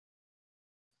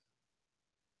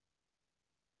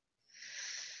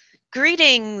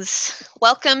Greetings!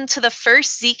 Welcome to the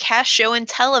first Zcash Show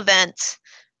Tell event.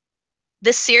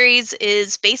 This series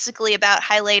is basically about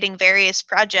highlighting various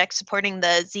projects supporting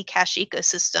the Zcash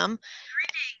ecosystem.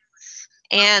 Greetings!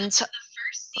 And Welcome to the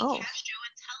first Zcash Show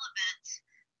Tell event.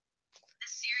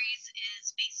 This series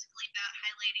is basically about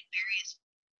highlighting various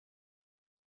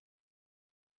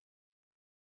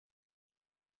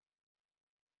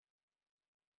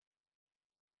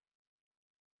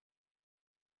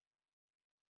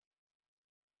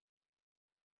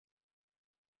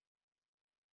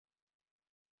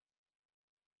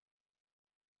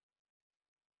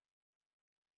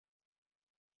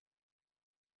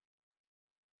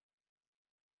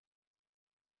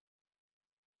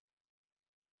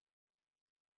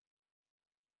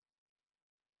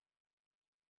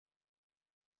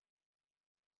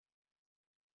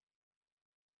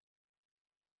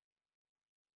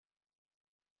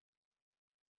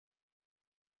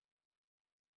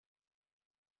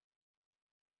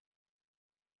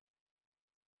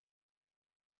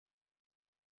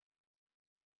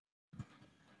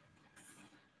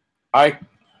I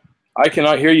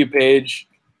cannot hear you, Paige.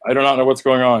 I do not know what's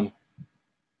going on.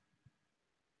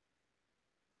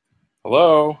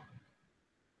 Hello?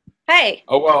 Hey.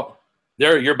 Oh, well,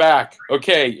 there, you're back.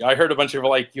 Okay, I heard a bunch of,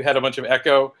 you had a bunch of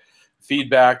echo,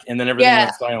 feedback, and then everything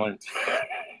went silent.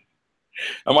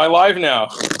 Am I live now?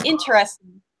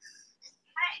 Interesting.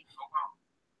 Hey. Oh, well.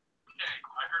 Okay,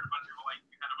 I heard a bunch of,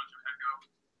 you had a bunch of echo,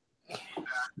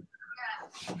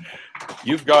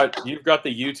 feedback. You've got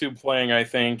the YouTube playing, I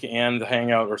think, and the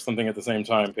Hangout or something at the same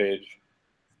time, Paige.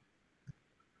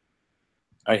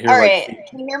 I hear. All right,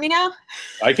 can you hear me now?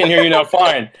 I can hear you now.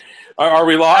 Fine. Are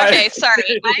we live? Okay, sorry.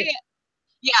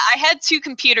 I had two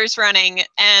computers running,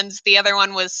 and the other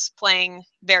one was playing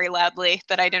very loudly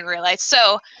that I didn't realize.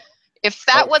 So, if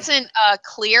that wasn't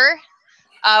clear,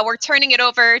 we're turning it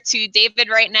over to David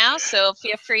right now. So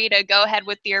feel free to go ahead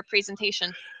with your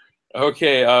presentation.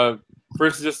 Okay.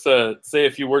 First, just to say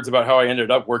a few words about how I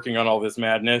ended up working on all this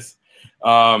madness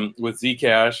with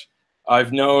Zcash.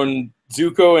 I've known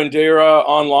Zuko and Dara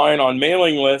online on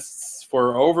mailing lists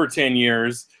for over 10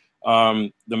 years.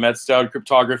 The Metstad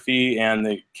cryptography and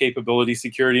the capability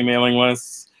security mailing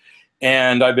lists.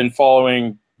 And I've been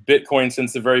following Bitcoin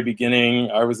since the very beginning.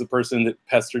 I was the person that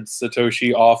pestered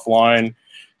Satoshi offline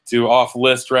off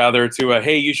list rather to a,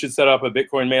 hey, you should set up a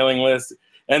Bitcoin mailing list.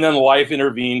 And then life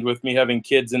intervened with me having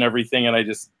kids and everything, and I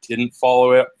just didn't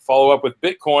follow up with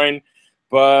Bitcoin.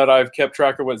 But I've kept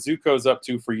track of what Zuko's up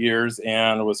to for years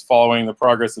and was following the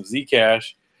progress of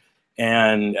Zcash.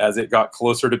 And as it got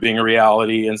closer to being a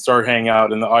reality, and started hanging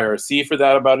out in the IRC for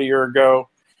that about a year ago.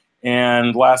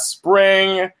 And last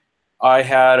spring, I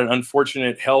had an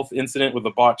unfortunate health incident with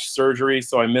a botched surgery,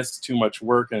 so I missed too much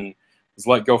work and was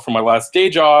let go from my last day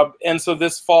job. And so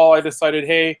this fall, I decided,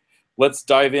 hey, let's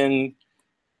dive in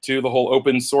to the whole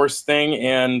open source thing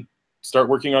and start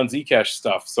working on Zcash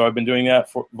stuff. So I've been doing that,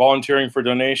 for volunteering for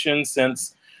donations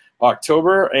since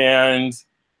October, and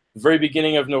the very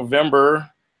beginning of November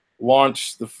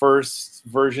launched the first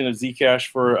version of Zcash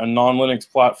for a non-Linux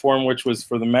platform, which was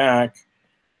for the Mac.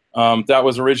 That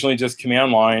was originally just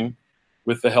command line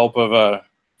with the help of a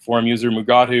forum user,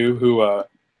 Mugatu, who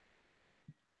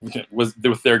was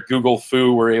with their Google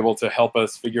foo were able to help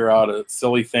us figure out a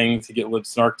silly thing to get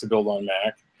libsnark to build on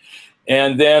Mac.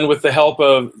 And then with the help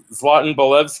of Zlatan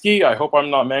Bolevsky, I hope I'm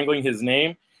not mangling his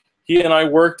name, he and I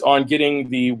worked on getting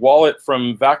the wallet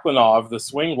from Vaklinov, the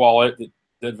Swing wallet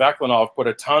that Vaklinov put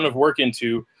a ton of work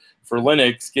into for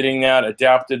Linux, getting that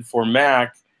adapted for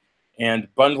Mac and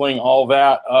bundling all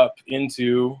that up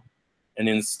into an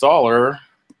installer.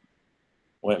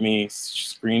 Let me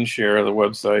screen share the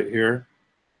website here.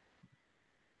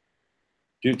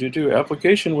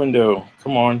 Application window,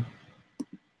 come on.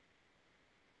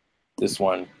 This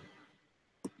one.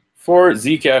 For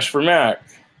Zcash for Mac.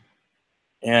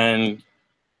 And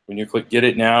when you click get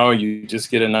it now, you just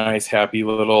get a nice happy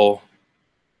little,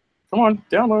 come on,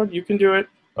 download, you can do it.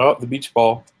 Oh, the beach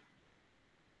ball.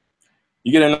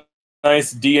 You get a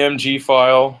nice DMG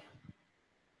file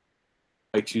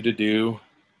I'd like you to do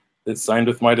that's signed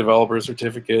with my developer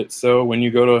certificate. So when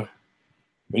you go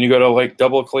to like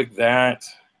double click that,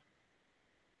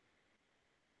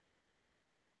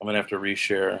 I'm gonna have to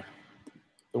reshare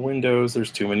the windows.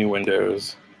 There's too many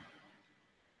windows.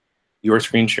 You are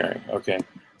screen sharing. Okay,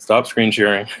 stop screen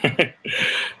sharing.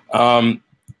 So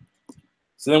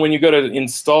then when you go to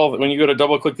install, when you go to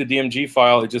double click the DMG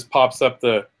file, it just pops up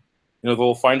the, the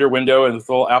little Finder window and the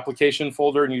little application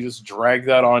folder, and you just drag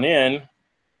that on in.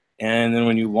 And then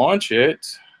when you launch it,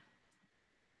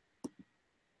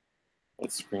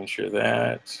 let's screen share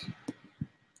that.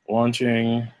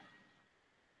 Launching.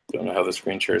 Don't know how the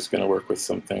screen share is going to work with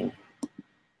something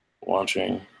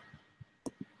launching.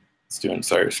 Let's do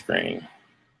entire screen.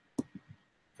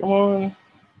 Come on.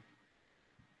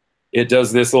 It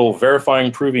does this little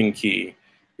verifying proving key.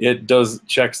 It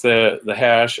checks the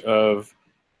hash of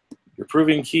your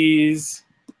proving keys.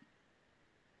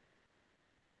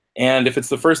 And if it's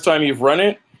the first time you've run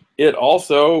it, it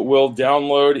also will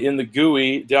download in the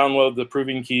GUI, download the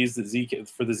proving keys that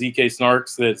for the ZK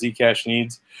snarks that Zcash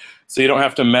needs. So you don't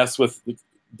have to mess with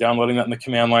downloading that in the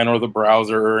command line or the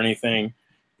browser or anything.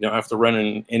 You don't have to run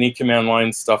in any command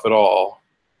line stuff at all.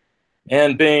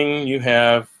 And bing, you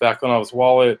have Vaklanov's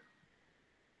wallet,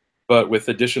 but with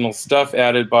additional stuff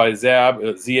added by Zab.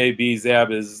 ZAB,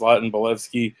 Zab is Zlatan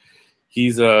Bolevsky.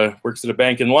 He's works at a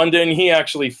bank in London. He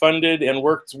actually funded and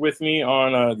worked with me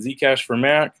on Zcash for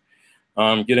Mac,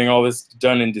 getting all this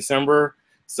done in December.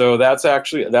 So that's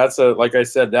like I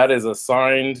said, that is a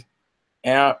signed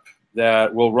app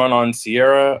that will run on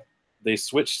Sierra. They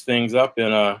switched things up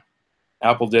in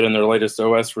Apple did in their latest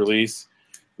OS release,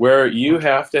 where you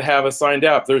have to have a signed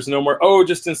app. There's no more, oh,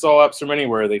 just install apps from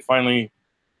anywhere. They finally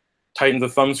tightened the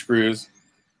thumb screws.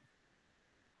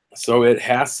 So it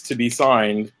has to be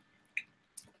signed.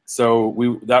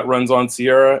 So that runs on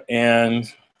Sierra,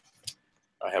 and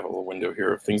I have a little window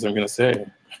here of things I'm going to say.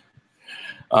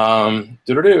 Oh,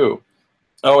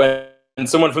 and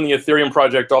someone from the Ethereum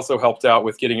project also helped out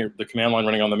with getting the command line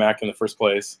running on the Mac in the first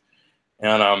place.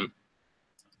 And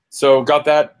so got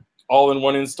that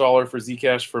all-in-one installer for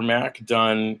Zcash for Mac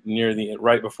done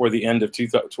right before the end of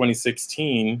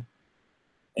 2016,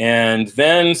 and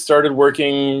then started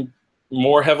working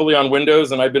more heavily on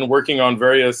Windows. And I've been working on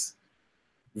various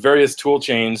tool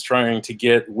chains trying to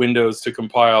get Windows to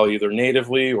compile either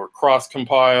natively or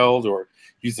cross-compiled or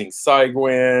using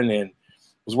Cygwin, and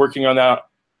was working on that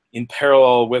in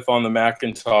parallel with on the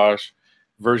Macintosh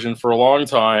version for a long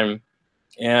time.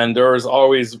 And there's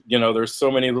always, there's so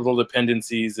many little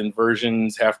dependencies, and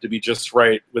versions have to be just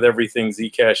right with everything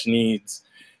Zcash needs.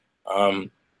 And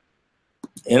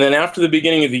then after the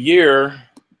beginning of the year,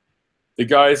 the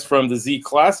guys from the Z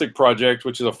Classic project,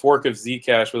 which is a fork of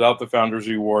Zcash without the Founders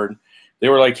Reward, they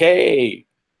were like, hey,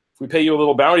 if we pay you a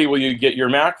little bounty, will you get your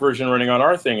Mac version running on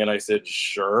our thing? And I said,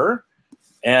 sure.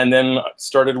 And then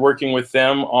started working with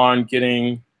them on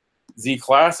getting Z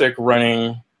Classic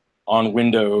running on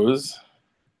Windows.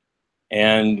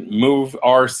 And move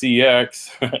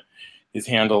RCX, his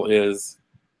handle is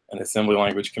an assembly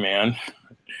language command.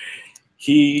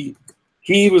 He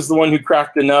was the one who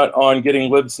cracked the nut on getting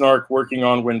libsnark working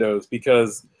on Windows,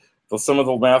 because some of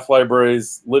the math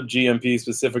libraries, libgmp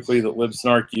specifically, that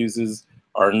libsnark uses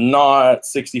are not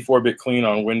 64-bit clean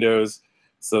on Windows.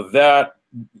 So that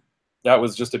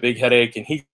was just a big headache, and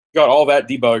he got all that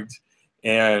debugged,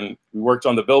 and we worked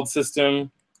on the build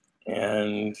system,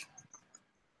 and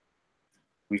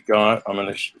I'm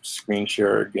going to screen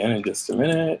share again in just a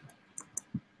minute.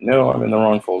 No, I'm in the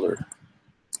wrong folder.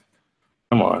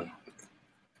 Come on.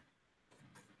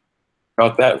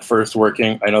 Got that first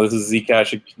working. I know this is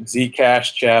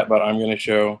Zcash chat, but I'm going to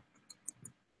show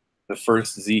the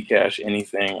first Zcash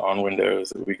anything on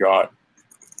Windows that we got.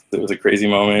 It was a crazy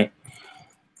moment.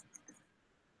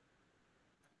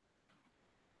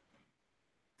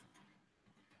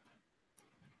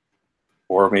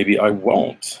 Or maybe I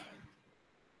won't.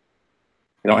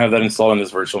 I don't have that installed on this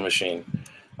virtual machine.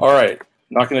 All right,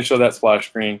 not going to show that splash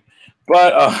screen.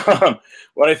 But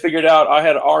what I figured out, I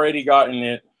had already gotten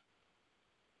it.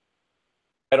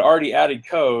 I'd already added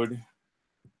code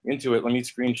into it. Let me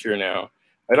screen share now.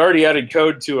 I'd already added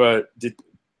code to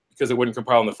because it wouldn't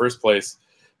compile in the first place,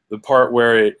 the part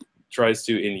where it tries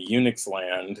to, in Unix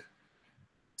land,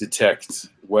 detect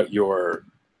what your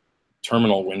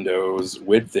terminal window's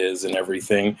width is and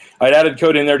everything. I'd added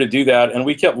code in there to do that, and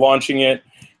we kept launching it,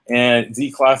 and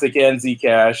Z Classic and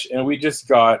Zcash, and we just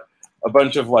got a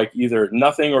bunch of either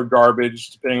nothing or garbage,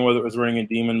 depending on whether it was running in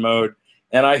daemon mode.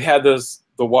 And I had the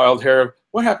wild hair of,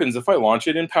 what happens if I launch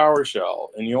it in PowerShell?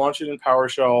 And you launch it in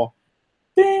PowerShell,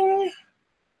 ding,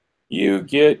 you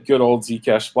get good old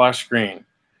Zcash splash screen.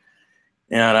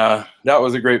 And that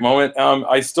was a great moment.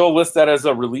 I still list that as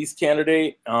a release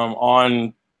candidate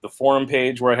on the forum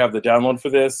page where I have the download for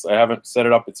this. I haven't set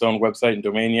it up its own website and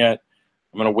domain yet.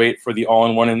 I'm going to wait for the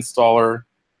all-in-one installer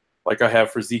like I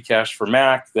have for Zcash for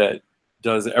Mac that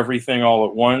does everything all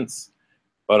at once.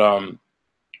 But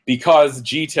because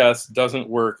Gtest doesn't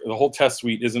work, the whole test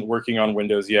suite isn't working on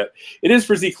Windows yet. It is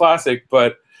for Z Classic,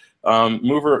 but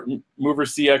Mover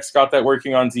CX got that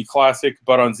working on Z Classic,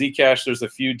 but on Zcash there's a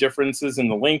few differences in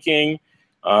the linking.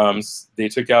 They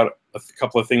took out a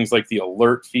couple of things like the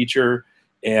alert feature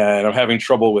and I'm having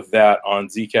trouble with that on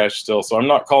Zcash still. So I'm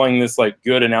not calling this like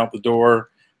good and out the door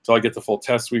until I get the full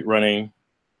test suite running.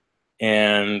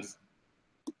 And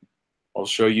I'll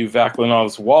show you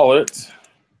Vakhlinov's wallet.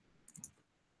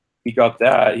 He got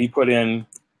that. He put in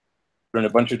a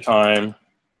bunch of time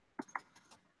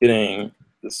getting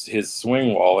his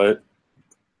Swing wallet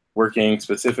working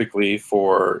specifically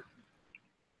for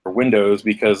Windows,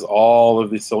 because all of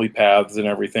the silly paths and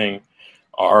everything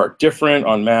are different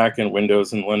on Mac and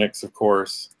Windows and Linux, of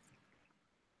course.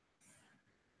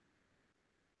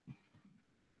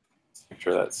 Let's make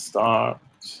sure that's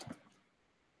stopped.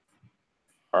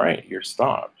 All right, you're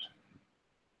stopped.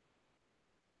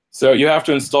 So you have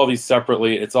to install these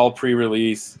separately. It's all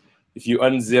pre-release. If you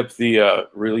unzip the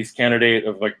release candidate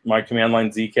of like my command line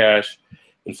Zcash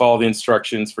and follow the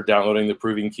instructions for downloading the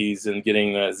proving keys and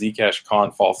getting the Zcash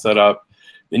conf all set up,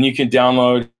 then you can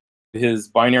download his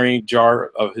binary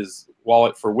jar of his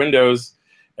wallet for Windows.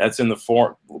 That's in the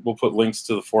form. We'll put links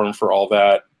to the forum for all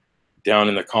that down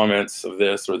in the comments of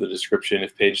this or the description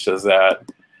if Paige does that.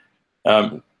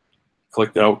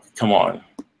 Click no, come on.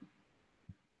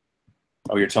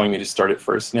 Oh, you're telling me to start it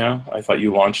first now? I thought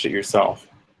you launched it yourself.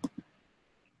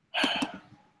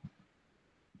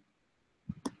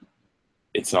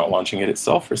 It's not launching it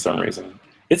itself for some reason.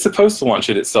 It's supposed to launch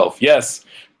it itself. Yes,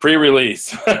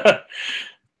 pre-release.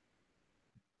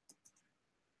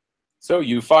 So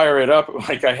you fire it up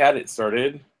like I had it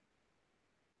started.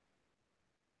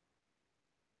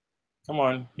 Come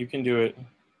on, you can do it.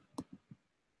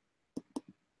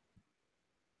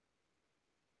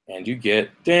 And you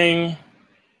get, ding,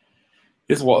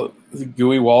 his wallet, the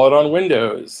GUI wallet on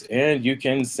Windows. And you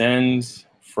can send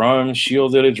from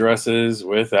shielded addresses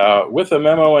with a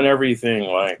memo and everything.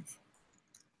 Like,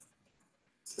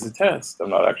 this is a test. I'm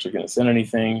not actually going to send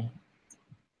anything.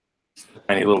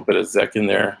 Tiny little bit of Zec in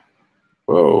there.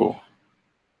 Whoa.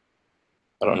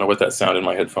 I don't know what that sound in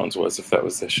my headphones was, if that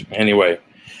was this. Anyway,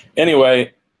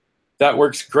 that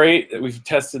works great. We've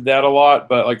tested that a lot,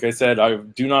 but like I said, I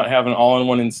do not have an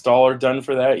all-in-one installer done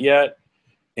for that yet,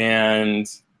 and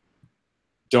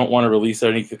don't want to release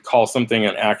anything, call something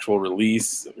an actual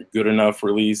release, a good enough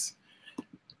release,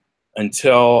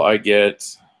 until I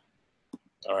get,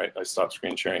 all right, I stopped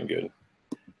screen sharing, good.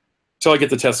 Until I get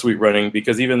the test suite running,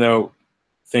 because even though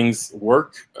things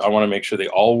work, I want to make sure they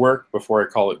all work before I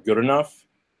call it good enough.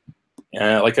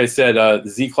 And like I said, the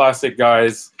Z Classic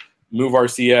guys, Move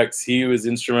RCX, he was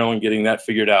instrumental in getting that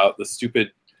figured out, the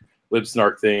stupid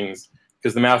libsnark things,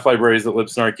 because the math libraries that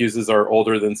libsnark uses are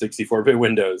older than 64-bit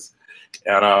Windows.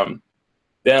 And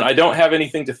then I don't have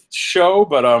anything to show,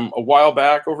 but a while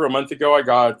back, over a month ago, I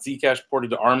got Zcash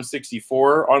ported to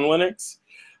ARM64 on Linux.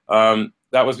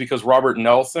 That was because Robert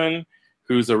Nelson,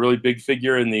 who's a really big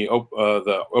figure in the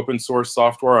open source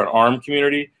software and ARM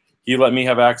community, he let me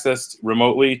have access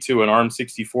remotely to an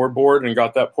ARM64 board and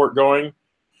got that port going.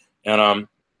 And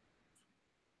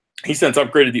he since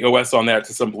upgraded the OS on that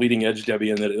to some bleeding edge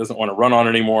Debian that it doesn't want to run on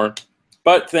anymore.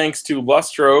 But thanks to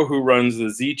Lustro, who runs the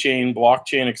Zchain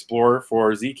blockchain explorer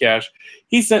for Zcash,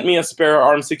 he sent me a spare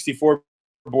ARM64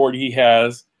 board he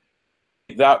has.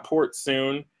 That port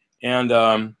soon. And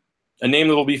a name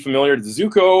that will be familiar to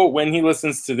Zuko when he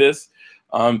listens to this,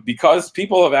 because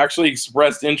people have actually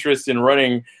expressed interest in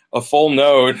running a full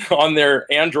node on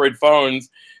their Android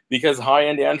phones, because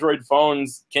high-end Android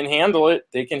phones can handle it.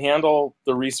 They can handle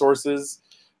the resources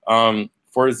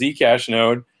for a Zcash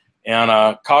node. And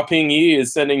Ka-Ping Yi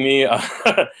is sending me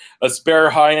a spare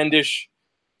high-endish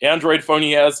Android phone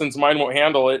he has, since mine won't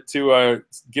handle it, to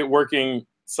get working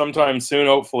sometime soon,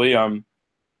 hopefully.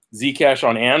 Zcash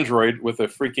on Android with a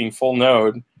freaking full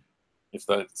node. If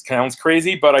that sounds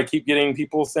crazy, but I keep getting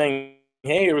people saying,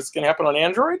 hey, it was going to happen on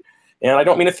Android? And I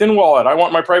don't mean a thin wallet. I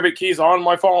want my private keys on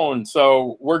my phone.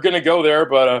 So we're going to go there.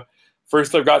 But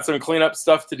first, I've got some cleanup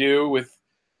stuff to do with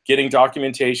getting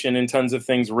documentation and tons of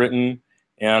things written,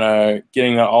 and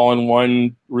getting that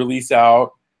all-in-one release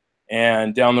out.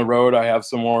 And down the road, I have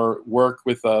some more work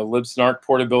with libsnark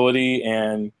portability,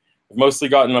 and I've mostly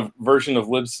gotten a version of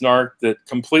libsnark that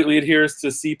completely adheres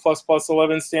to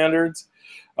C++11 standards,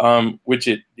 which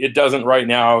it doesn't right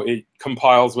now. It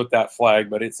compiles with that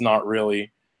flag, but it's not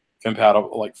really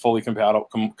compatible, like fully compatible,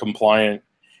 compliant.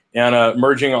 And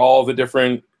merging all the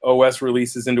different OS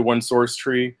releases into one source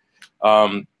tree.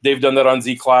 They've done that on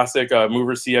Z Classic.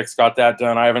 Mover CX got that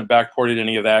done. I haven't backported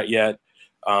any of that yet.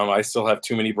 I still have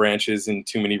too many branches and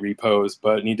too many repos,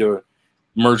 but need to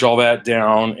merge all that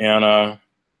down. And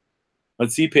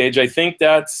let's see, Paige, I think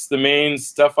that's the main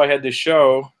stuff I had to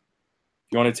show.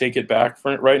 You want to take it back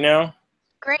for right now?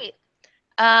 Great.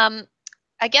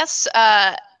 I guess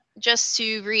just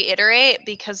to reiterate,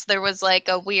 because there was like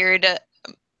a weird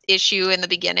issue in the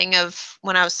beginning of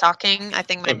when I was talking. I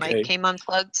think my mic came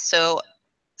unplugged, so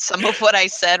some of what I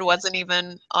said wasn't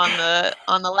even on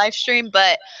the live stream.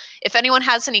 But if anyone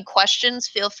has any questions,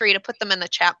 feel free to put them in the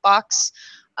chat box.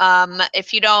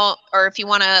 If you don't, or if you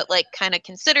want to like kind of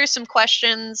consider some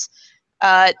questions,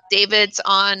 David's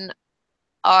on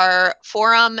our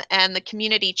forum and the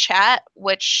community chat,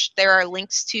 which there are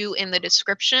links to in the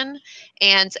description,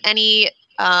 and any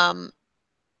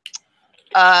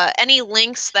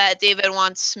links that David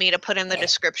wants me to put in the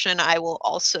description, I will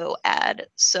also add.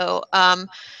 So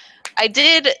I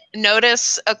did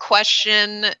notice a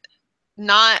question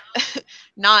not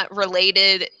not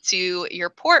related to your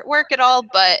port work at all,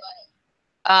 but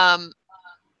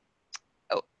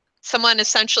someone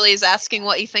essentially is asking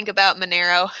what you think about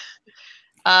Monero.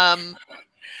 That's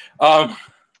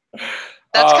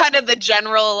kind of the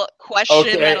general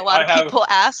question that a lot of people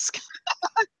ask.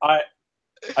 I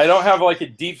don't have like a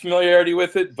deep familiarity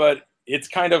with it, but it's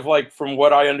kind of like, from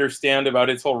what I understand about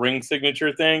its whole ring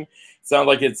signature thing, it sounds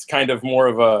like it's kind of more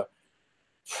of a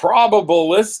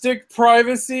probabilistic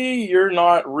privacy. You're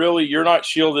not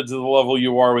shielded to the level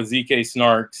you are with ZK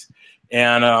snarks.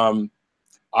 And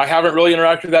I haven't really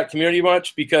interacted with that community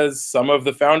much, because some of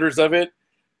the founders of it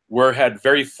had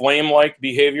very flame-like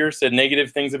behavior, said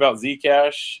negative things about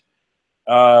Zcash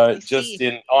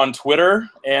on Twitter.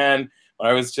 And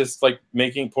I was just like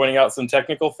pointing out some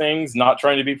technical things, not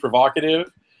trying to be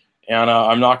provocative. And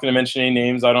I'm not going to mention any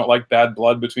names. I don't like bad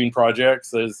blood between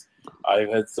projects. I've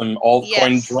had some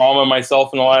altcoin drama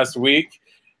myself in the last week,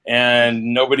 and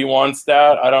nobody wants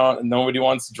that. Nobody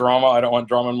wants drama. I don't want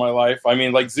drama in my life. I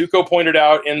mean, like Zuko pointed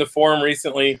out in the forum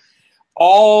recently,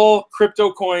 all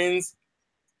crypto coins,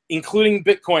 including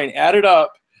Bitcoin, added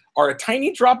up, are a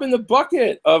tiny drop in the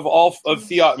bucket of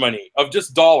fiat money, of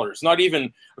just dollars, not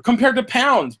even compared to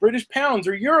pounds, British pounds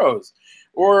or euros,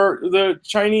 or the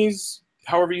Chinese,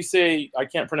 however you say, I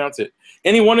can't pronounce it.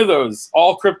 Any one of those,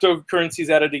 all cryptocurrencies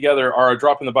added together are a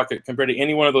drop in the bucket compared to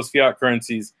any one of those fiat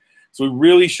currencies. So we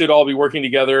really should all be working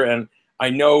together. And I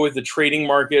know with the trading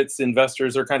markets,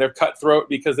 investors are kind of cutthroat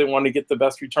because they want to get the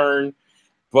best return.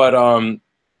 But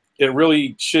it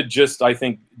really should just, I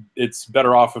think it's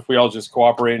better off if we all just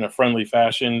cooperate in a friendly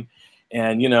fashion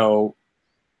and,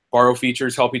 borrow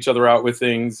features, help each other out with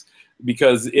things.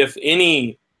 Because if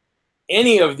any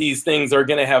of these things are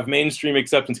going to have mainstream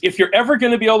acceptance, if you're ever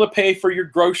going to be able to pay for your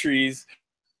groceries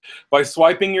by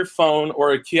swiping your phone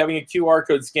or having a QR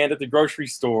code scanned at the grocery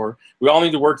store, we all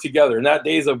need to work together. And that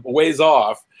day is a ways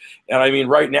off. And I mean,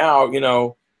 right now,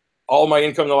 all my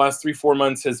income in the last 3-4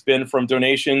 months has been from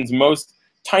donations, most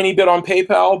tiny bit on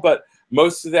PayPal, but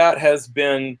most of that has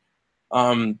been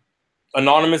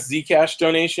anonymous Zcash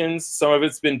donations. Some of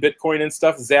it's been Bitcoin and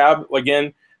stuff. Zab,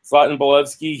 again, Zlatan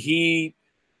Bolevsky, he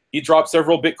dropped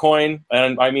several Bitcoin,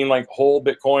 and I mean like whole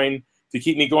Bitcoin, to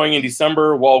keep me going in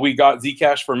December while we got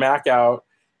Zcash for Mac out,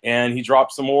 and he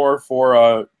dropped some more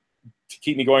to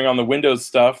keep me going on the Windows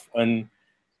stuff. And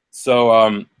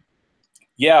so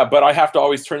yeah, but I have to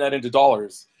always turn that into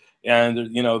dollars. And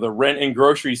the rent and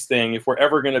groceries thing, if we're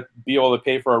ever going to be able to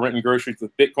pay for our rent and groceries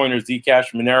with Bitcoin or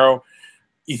Zcash, Monero,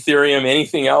 Ethereum,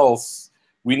 anything else,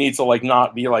 we need to like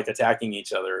not be like attacking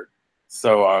each other.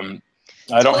 So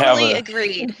I don't totally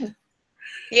agreed.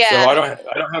 Yeah. So I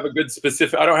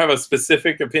don't have a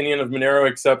specific opinion of Monero,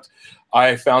 except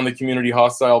I found the community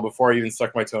hostile before I even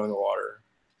stuck my toe in the water.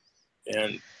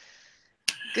 And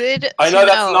good. I know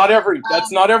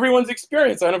that's not everyone's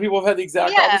experience. I know people have had the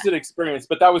exact opposite experience,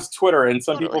 but that was Twitter, and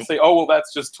some people say, "Oh, well,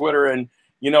 that's just Twitter," and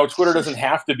Twitter doesn't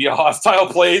have to be a hostile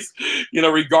place,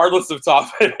 regardless of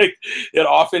topic. It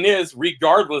often is,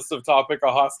 regardless of topic,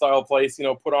 a hostile place.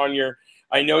 Put on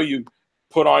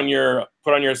your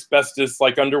asbestos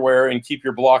like underwear and keep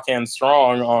your block hand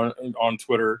strong on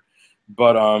Twitter.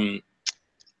 But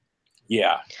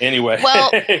yeah. Anyway.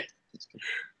 Well.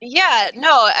 Yeah,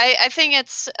 no, I think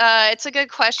it's a good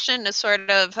question to sort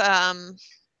of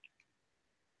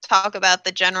talk about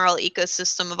the general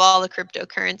ecosystem of all the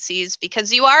cryptocurrencies,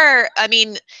 because you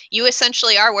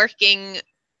essentially are working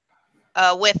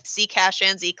with Zcash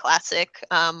and Zclassic,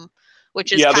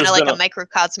 which is kind of like a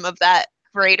microcosm of that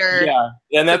greater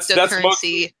and that's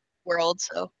cryptocurrency world.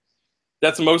 So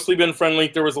that's mostly been friendly.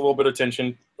 There was a little bit of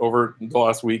tension over the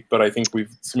last week, but I think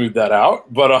we've smoothed that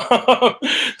out. But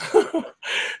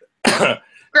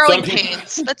growing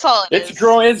pains. That's all it's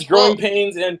growing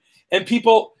pains, and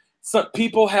people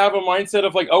have a mindset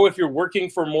of like, oh, if you're working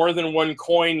for more than one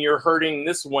coin, you're hurting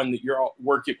this one that you're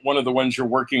one of the ones you're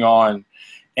working on.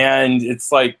 And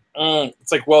it's like,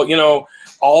 well, you know,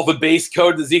 all the base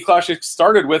code that Zcash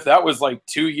started with, that was like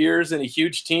 2 years and a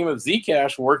huge team of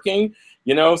Zcash working,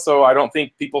 you know, so I don't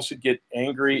think people should get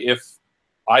angry if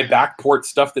I backport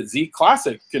stuff that Z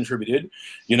Classic contributed.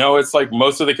 You know, it's like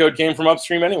most of the code came from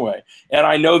upstream anyway. And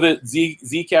I know that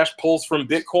Zcash pulls from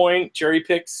Bitcoin, cherry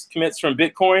picks commits from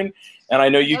Bitcoin, and I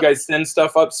know you guys send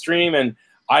stuff upstream, and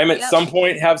I'm at some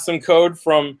point have some code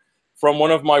from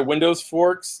one of my Windows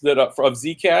forks that of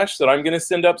Zcash that I'm going to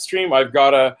send upstream.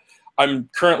 I'm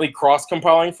currently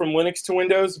cross-compiling from Linux to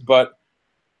Windows, but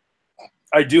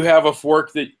I do have a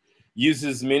fork that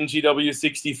uses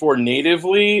MinGW64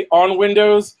 natively on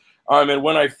Windows. And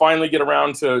when I finally get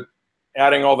around to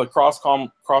adding all the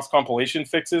cross-compilation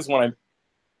fixes, when I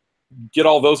get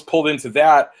all those pulled into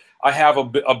that, I have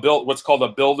what's called a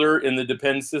builder in the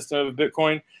depend system of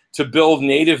Bitcoin to build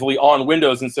natively on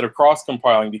Windows instead of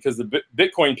cross-compiling, because the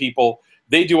Bitcoin people,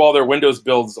 they do all their Windows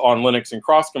builds on Linux and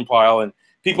cross-compile, and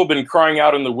people have been crying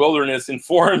out in the wilderness in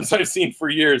forums I've seen for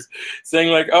years,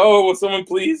 saying like, oh, will someone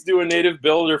please do a native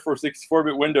builder for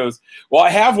 64-bit Windows? Well, I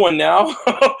have one now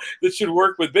that should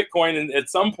work with Bitcoin, and at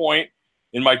some point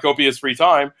in my copious free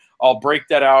time, I'll break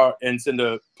that out and send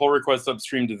a pull request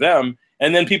upstream to them,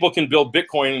 and then people can build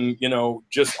Bitcoin, you know,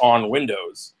 just on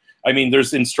Windows. I mean,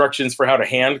 there's instructions for how to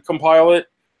hand compile it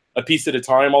a piece at a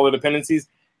time, all the dependencies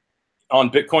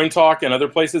on Bitcoin Talk and other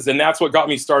places, and that's what got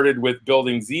me started with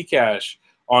building Zcash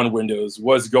on Windows,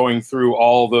 was going through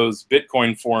all those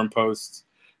Bitcoin forum posts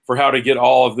for how to get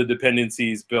all of the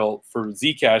dependencies built for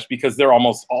Zcash, because they're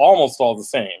almost all the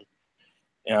same.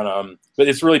 And but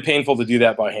it's really painful to do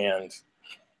that by hand.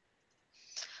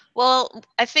 Well,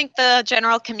 I think the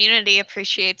general community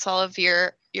appreciates all of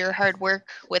your hard work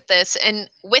with this. And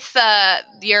with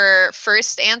your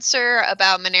first answer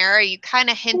about Monero, you kind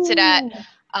of hinted at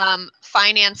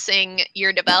financing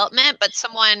your development, but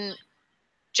someone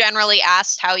generally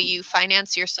asked how you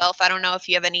finance yourself. I don't know if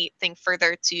you have anything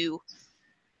further to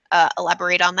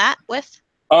elaborate on that with.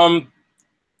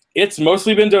 It's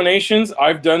mostly been donations.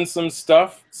 I've done some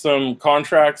stuff, some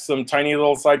contracts, some tiny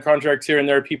little side contracts here and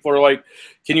there. People are like,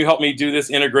 can you help me do this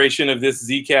integration of this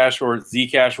Zcash or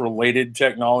Zcash related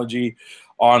technology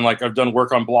on, like, I've done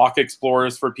work on block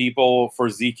explorers for people for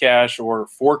Zcash or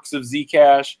forks of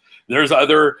Zcash. There's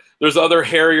other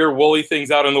hairier, woolly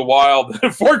things out in the wild that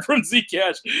have forked from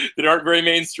Zcash that aren't very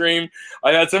mainstream.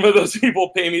 I had some of those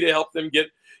people pay me to help them get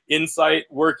Insight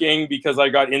working, because I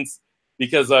got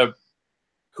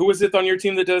who is it on your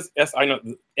team that does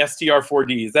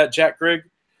STR4D? Is that Jack Grigg?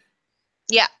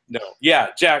 Yeah. No. Yeah,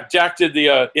 Jack did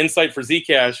the Insight for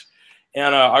Zcash,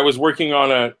 and I was working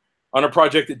on a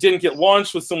project that didn't get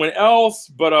launched with someone else,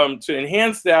 but to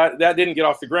enhance that didn't get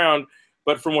off the ground.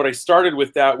 But from what I started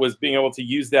with, that was being able to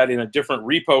use that in a different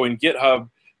repo in GitHub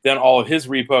than all of his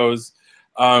repos.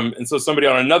 And so somebody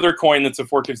on another coin that's a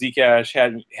fork of Zcash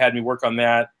had me work on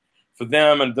that for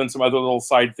them, and done some other little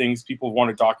side things. People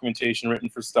wanted documentation written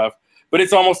for stuff, but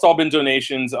it's almost all been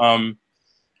donations. The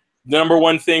number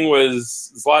one thing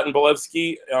was Zlatan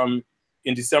Bolevsky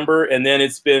in December, and then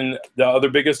it's been the other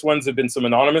biggest ones have been some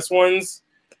anonymous ones,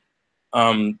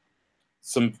 some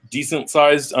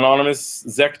decent-sized anonymous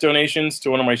ZEC donations to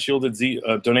one of my shielded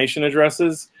donation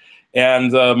addresses.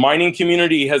 And the mining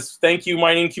community thank you,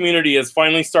 mining community, has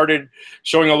finally started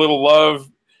showing a little love,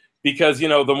 because, you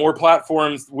know, the more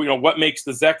platforms, you know, what makes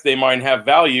the ZEC they mine have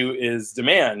value is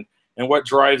demand. And what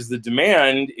drives the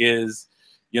demand is,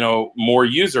 you know, more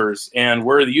users. And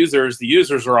where are the users? The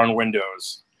users are on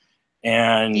Windows.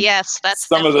 And yes, that's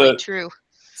definitely true.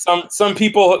 Some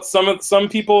people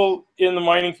in the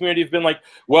mining community have been like,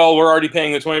 well, we're already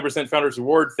paying the 20% founders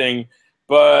reward thing.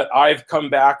 But I've come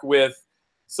back with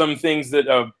some things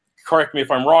that, correct me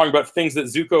if I'm wrong, but things that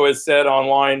Zuko has said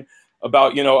online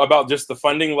about, you know, about just the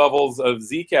funding levels of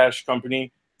Zcash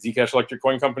Company, Zcash Electric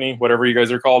Coin Company, whatever you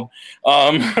guys are called,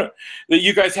 that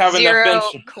you guys have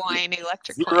enough Coin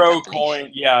Electric Zero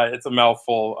Coin, yeah, it's a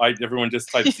mouthful. Everyone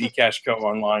just types Zcash Co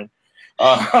online.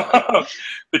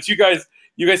 But you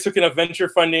guys took enough venture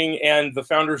funding and the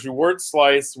founders reward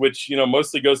slice, which, you know,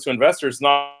 mostly goes to investors,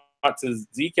 not to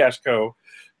Zcash Co.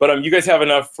 But you guys have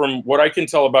enough, from what I can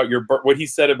tell about what he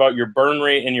said about your burn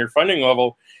rate and your funding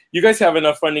level. You guys have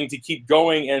enough funding to keep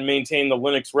going and maintain the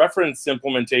Linux reference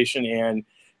implementation and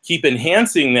keep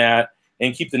enhancing that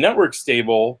and keep the network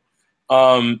stable.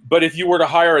 But if you were to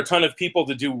hire a ton of people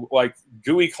to do like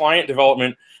GUI client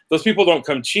development, those people don't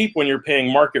come cheap when you're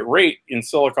paying market rate in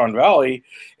Silicon Valley,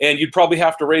 and you'd probably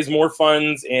have to raise more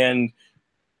funds and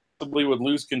would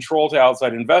lose control to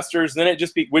outside investors. Then it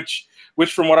just be which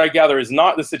from what I gather is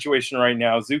not the situation right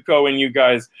now. Zuko and you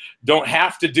guys don't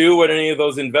have to do what any of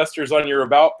those investors on your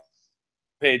about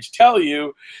page tell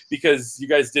you, because you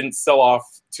guys didn't sell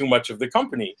off too much of the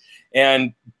company.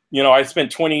 And you know, I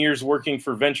spent 20 years working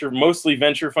for mostly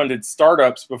venture funded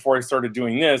startups before I started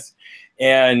doing this,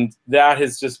 and that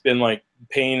has just been like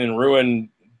pain and ruin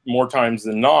more times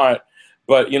than not.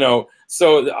 But you know,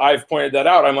 so I've pointed that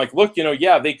out. I'm like, look, you know,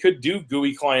 yeah, they could do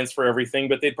GUI clients for everything,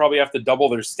 but they'd probably have to double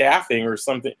their staffing or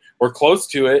something, or close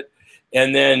to it.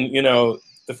 And then, you know,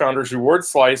 the founder's reward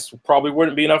slice probably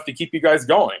wouldn't be enough to keep you guys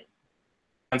going.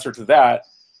 Answer to that.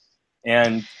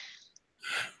 And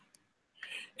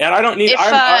I don't need,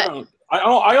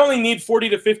 I only need 40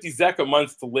 to 50 Zec a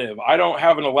month to live. I don't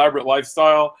have an elaborate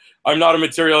lifestyle. I'm not a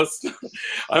materialist.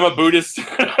 I'm a Buddhist.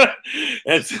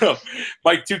 And so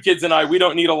my 2 kids and I, we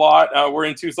don't need a lot. We're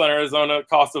in Tucson, Arizona.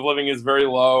 Cost of living is very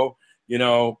low. You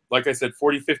know, like I said,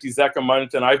 40, 50 Zec a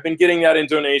month. And I've been getting that in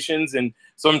donations. And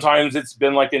sometimes it's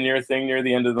been like a near thing near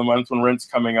the end of the month when rent's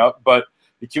coming up. But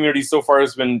the community so far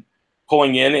has been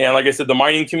pulling in. And like I said, the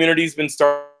mining community's been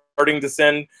starting to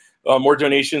send more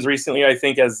donations recently, I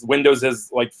think, as Windows has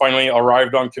like finally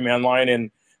arrived on command line. And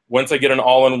once I get an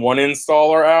all-in-one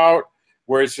installer out,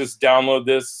 where it's just download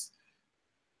this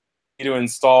to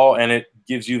install, and it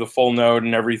gives you the full node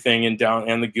and everything, and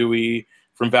the GUI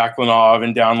from Vaklinov,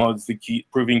 and downloads the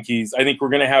proving keys. I think we're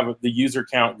going to have the user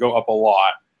count go up a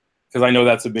lot, because I know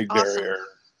that's a big barrier.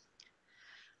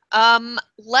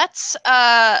 Let's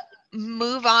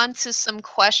move on to some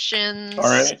questions. All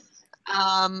right.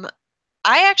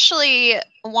 I actually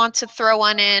want to throw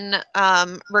one in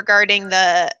regarding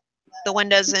the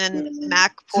Windows and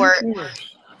Mac port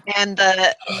and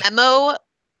the memo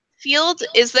field.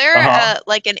 Is there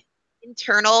like an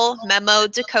internal memo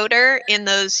decoder in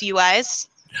those UIs?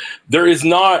 There is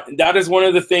not. That is one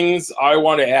of the things I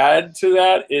want to add to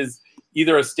that, is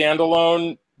either a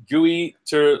standalone GUI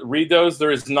to read those.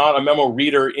 There is not a memo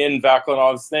reader in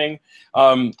Vaklinov's thing.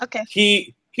 Okay.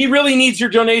 He really needs your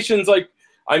donations. Like,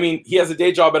 I mean, he has a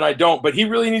day job and I don't, but he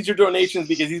really needs your donations,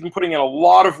 because he's been putting in a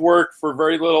lot of work for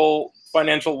very little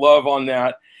financial love on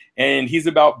that. And he's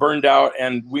about burned out,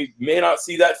 and we may not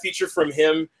see that feature from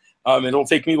him. It'll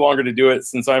take me longer to do it,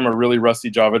 since I'm a really rusty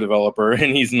Java developer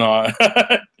and he's not.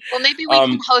 Well, maybe we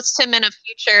can host him in a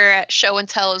future show and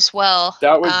tell as well.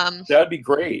 That'd be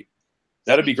great.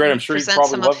 That'd be great. I'm sure he'd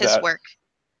probably love that. Work.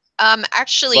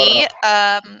 Actually,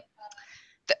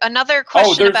 another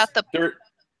question about the.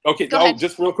 Okay.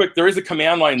 Just real quick, there is a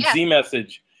command line,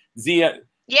 zmessage, zmsg.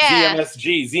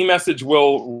 Zmessage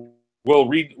will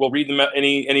read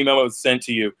any memos sent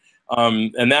to you,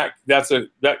 and that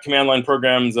command line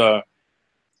program's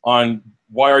on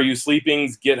Why Are You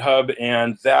Sleeping's GitHub,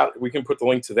 and that we can put the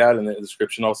link to that in the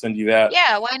description. I'll send you that.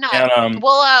 Yeah, why not? And,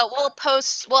 we'll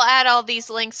add all these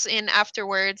links in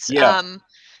afterwards. Yeah.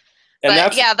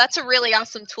 That's a really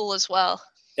awesome tool as well.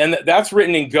 And that's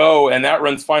written in Go, and that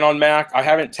runs fine on Mac. I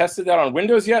haven't tested that on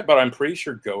Windows yet, but I'm pretty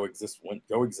sure Go exists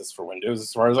for Windows,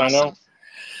 as far as I know.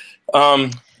 I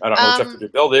don't know what's to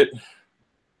build it.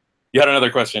 You had another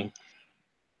question.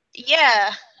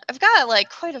 Yeah, I've got like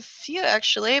quite a few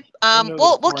actually.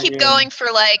 We'll keep going for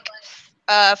like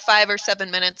 5 or 7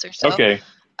 minutes or so. Okay.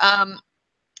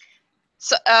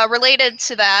 So related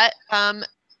to that,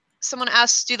 someone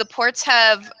asked, do the ports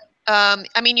have?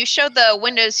 I mean, you showed the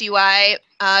Windows UI.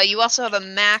 You also have a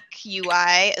Mac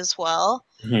UI as well.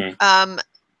 Mm-hmm.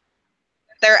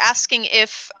 They're asking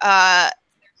if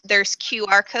there's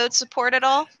QR code support at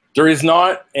all. There is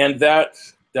not, and that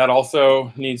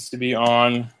also needs to be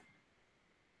on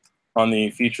the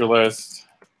feature list.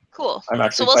 Cool. I'm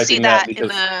actually so we'll see that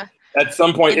because at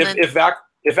some point, if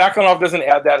Vaklinov doesn't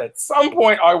add that, at some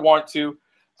point I want to.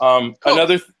 Cool.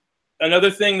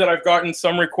 Another thing that I've gotten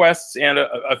some requests and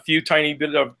a few tiny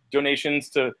bit of donations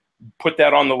to put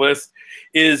that on the list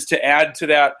is to add to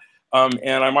that,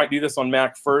 and I might do this on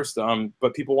Mac first,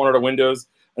 but people wanted a Windows,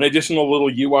 an additional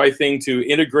little UI thing to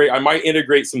integrate. I might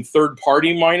integrate some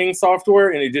third-party mining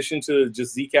software in addition to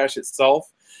just Zcash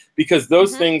itself, because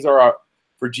those things are,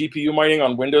 for GPU mining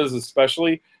on Windows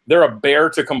especially, they're a bear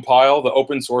to compile, the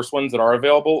open source ones that are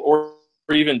available, or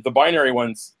even the binary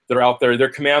ones that are out there. They're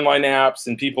command line apps,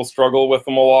 and people struggle with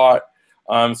them a lot.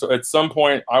 So at some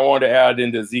point, I want to add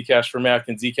into Zcash for Mac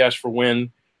and Zcash for Win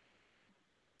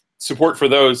support for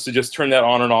those, to just turn that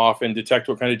on and off and detect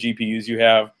what kind of GPUs you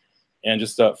have, and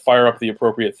just fire up the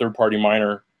appropriate third-party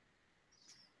miner.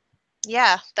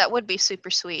 Yeah, that would be super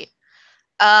sweet.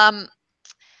 Nathan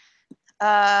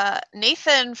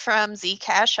from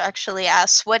Zcash actually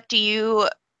asks, what do you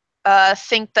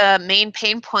think the main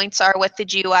pain points are with the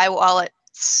GUI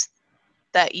wallets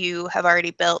that you have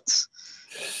already built?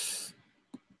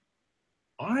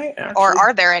 Or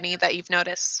are there any that you've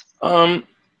noticed? The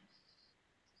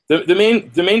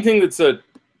main thing that's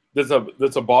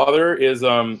a bother is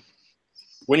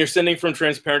when you're sending from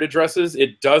transparent addresses,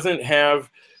 it doesn't have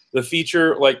the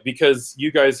feature, like, because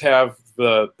you guys have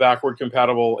the backward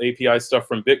compatible API stuff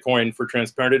from Bitcoin for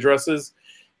transparent addresses,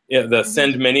 the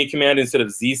send many command instead of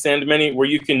zsend many, where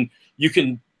you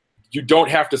don't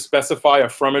have to specify a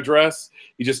from address.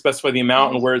 You just specify the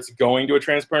amount and where it's going to a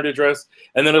transparent address,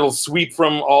 and then it'll sweep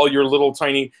from all your little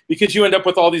tiny, because you end up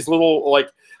with all these little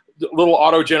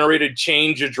auto-generated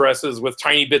change addresses with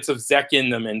tiny bits of ZEC in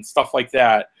them and stuff like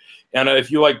that. And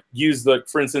if you use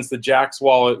for instance, the Jax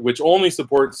wallet, which only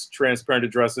supports transparent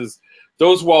addresses,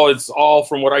 those wallets all,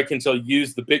 from what I can tell,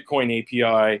 use the Bitcoin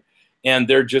API, and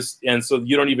so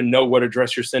you don't even know what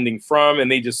address you're sending from,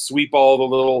 and they just sweep all the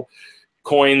little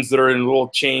coins that are in little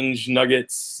change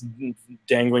nuggets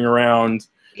dangling around.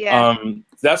 Yeah.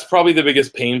 That's probably the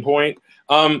biggest pain point.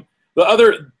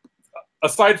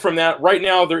 Aside from that, right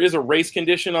now there is a race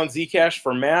condition on Zcash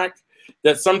for Mac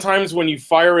that sometimes when you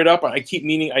fire it up, I keep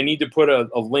meaning I need to put a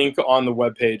link on the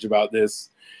webpage about this.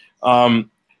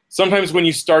 Sometimes when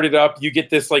you start it up, you get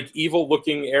this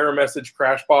evil-looking error message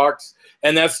crash box,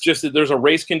 and that's just that there's a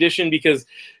race condition, because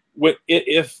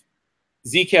if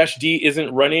Zcash D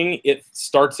isn't running, it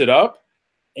starts it up.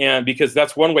 And because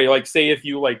that's one way, say if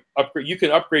you upgrade, you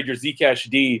can upgrade your Zcash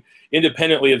D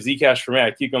independently of Zcash for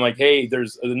Mac. You can hey,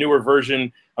 there's a newer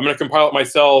version, I'm going to compile it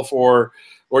myself, or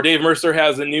Dave Mercer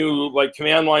has a new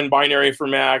command line binary for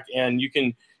Mac, and if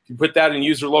you put that in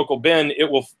user local bin, it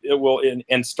will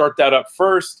and start that up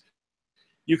first.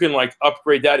 You can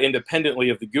upgrade that independently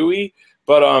of the GUI,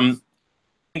 but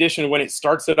condition when it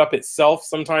starts it up itself,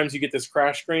 sometimes you get this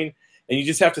crash screen, and you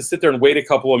just have to sit there and wait a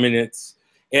couple of minutes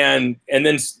and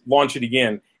then launch it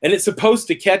again. And it's supposed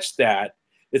to catch that.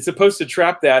 It's supposed to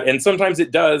trap that, and sometimes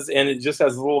it does, and it just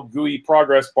has a little GUI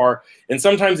progress bar, and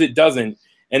sometimes it doesn't.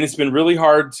 And it's been really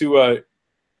hard to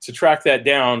track that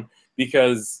down,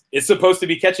 because it's supposed to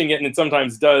be catching it, and it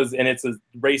sometimes does, and it's a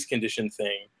race condition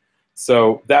thing.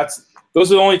 So those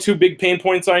are the only two big pain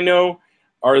points I know,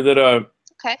 are that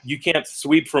you can't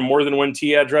sweep from more than one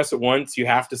T address at once. You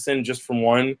have to send just from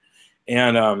one,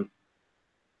 and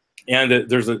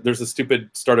there's a stupid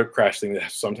startup crash thing that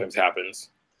sometimes happens.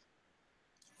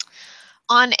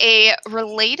 On a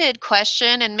related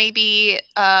question, and maybe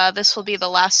this will be the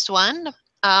last one,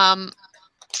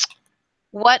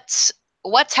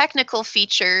 what technical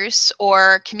features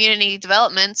or community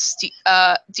developments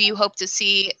do you hope to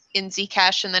see in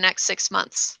Zcash in the next 6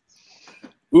 months?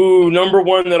 Ooh, number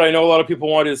one that I know a lot of people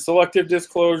want is selective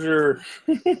disclosure.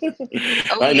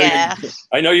 Oh, yeah.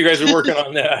 I know you guys are working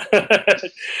on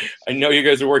that. I know you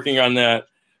guys are working on that.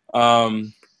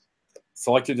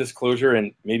 Selective disclosure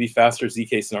and maybe faster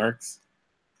ZK snarks.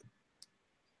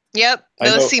 Yep,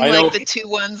 those seem like the two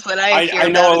ones that I hear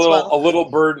about as well.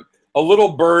 A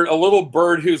little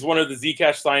bird who's one of the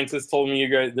Zcash scientists told me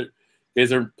you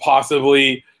guys are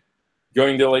possibly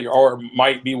going to or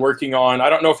might be working on, I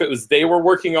don't know if it was they were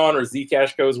working on or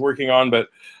Zcash Co is working on, but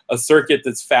a circuit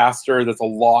that's faster, that's a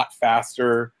lot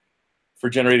faster for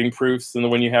generating proofs than the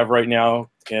one you have right now,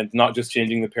 and not just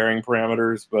changing the pairing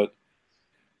parameters. But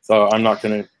so I'm not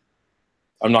gonna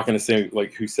say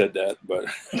who said that, but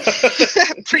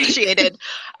appreciated.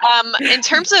 In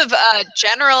terms of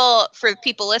general, for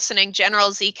people listening, general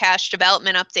Zcash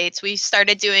development updates, we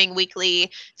started doing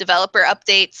weekly developer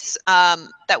updates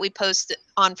that we post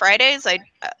on Fridays.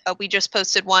 We just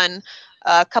posted one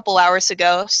a couple hours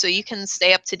ago, so you can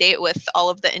stay up to date with all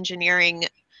of the engineering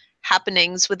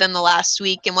happenings within the last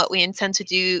week and what we intend to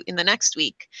do in the next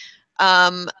week.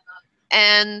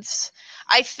 And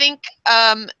I think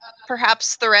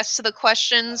perhaps the rest of the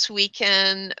questions we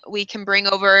can bring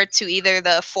over to either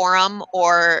the forum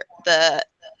or the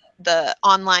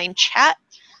online chat.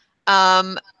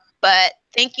 But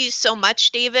thank you so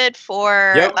much, David,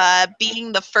 for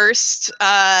being the first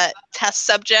test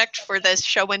subject for this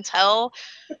show and tell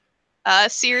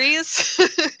series.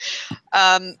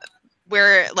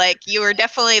 Where you were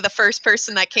definitely the first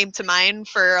person that came to mind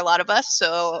for a lot of us,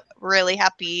 so really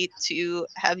happy to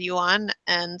have you on,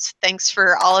 and thanks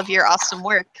for all of your awesome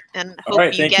work, and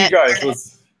hope you get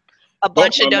a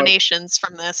bunch of donations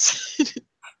from this.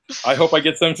 I hope I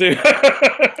get some too.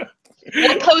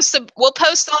 We'll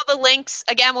post all the links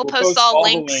again. We'll post all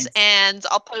links, and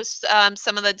I'll post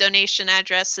some of the donation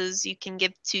addresses you can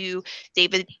give to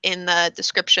David in the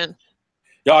description.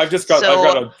 Yeah, I've got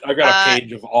So, a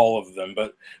page of all of them,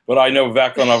 but I know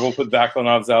Vaklanov. We'll put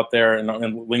Vaklanov's out there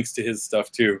and links to his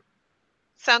stuff too.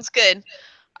 Sounds good.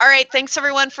 All right, thanks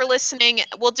everyone for listening.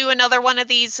 We'll do another one of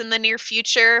these in the near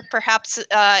future, perhaps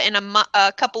in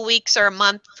a couple weeks or a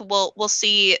month. We'll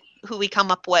see who we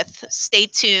come up with. Stay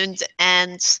tuned,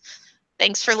 and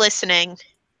thanks for listening.